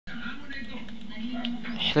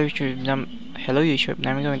Hello YouTube.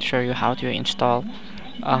 Now I'm going to show you how to install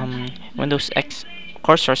Windows X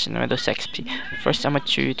cursors in Windows XP. First, I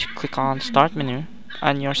want you to click on Start menu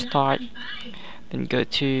on your Start, then go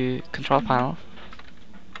to Control Panel.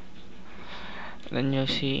 Then you'll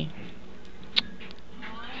see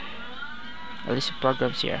a list of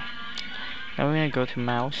programs here. Now we're gonna go to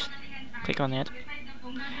Mouse, click on it.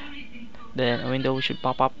 Then a window should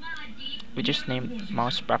pop up, which is named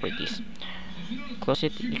Mouse Properties. Close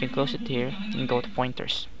it. You can close it here and go to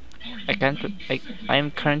Pointers. I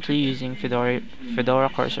am currently using Fedora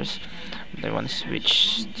cursors. They want to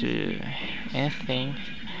switch to anything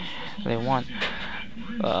they want.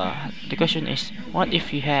 The question is, what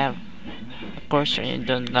if you have a cursor and you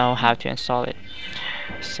don't know how to install it?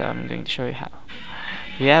 So I'm going to show you how.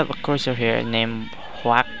 We have a cursor here named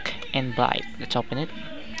Whack and Bite. Let's open it.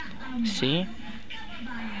 See?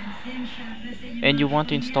 And you want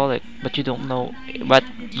to install it, but you don't know. But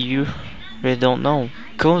you really don't know.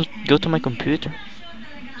 Go to my computer.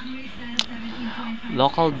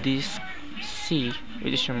 Local disk C,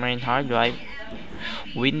 which is your main hard drive.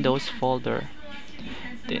 Windows folder.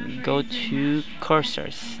 Then go to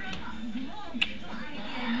cursors.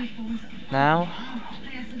 Now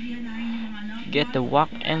get the Whack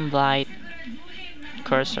and Bite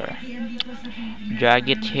cursor. Drag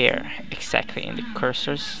it here, exactly in the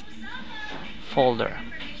cursors folder.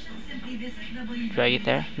 Drag it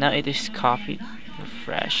there. Now it is copied.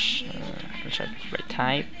 Refresh. Check by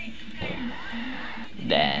type.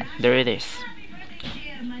 Then there it is.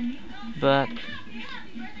 But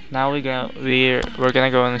now we're gonna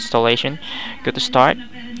go on installation. Go to Start.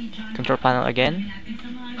 Control Panel again.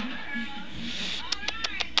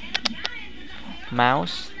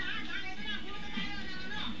 Mouse.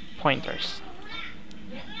 Pointers.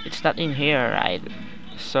 It's not in here, right?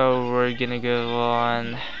 So we're gonna go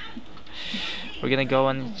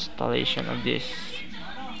on installation of this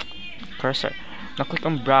cursor. Now click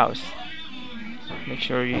on Browse. Make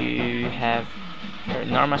sure you have your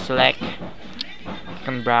normal select. Click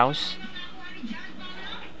on Browse.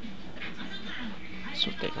 This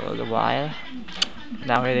will take a little while.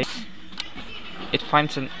 Now it is. It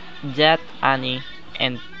finds an .ani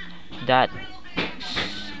and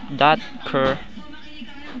 .cur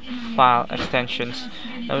file extensions.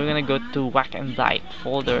 Now we're gonna go to Whack and Bite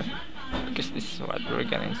folder because this is what we're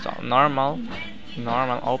gonna install. Normal,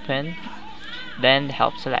 open, then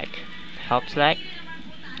help select,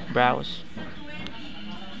 browse,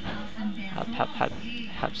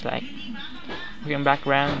 help select. We're in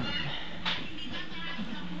background,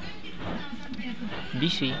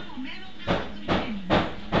 BC,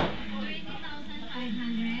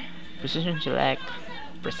 precision select,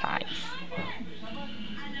 precise.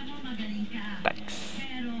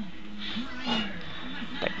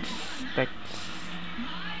 Text,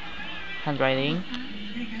 handwriting,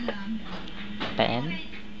 pen,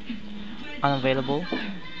 unavailable,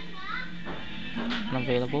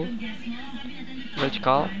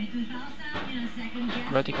 vertical,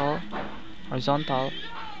 horizontal,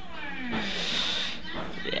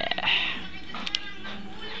 yeah,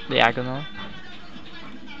 diagonal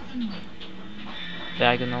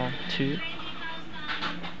 2,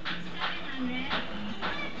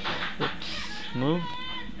 move,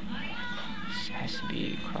 this has to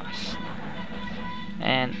be crossed,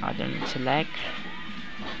 and alternate select,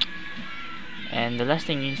 and the last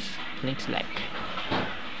thing is link select.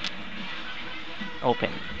 Open.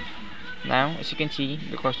 Now as you can see,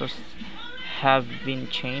 the cursors have been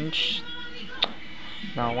changed.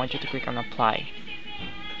 Now I want you to click on apply.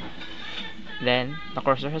 Then the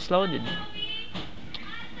cursor has loaded.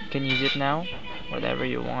 You can use it now whatever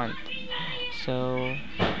you want. So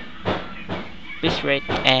please rate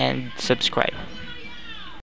and subscribe.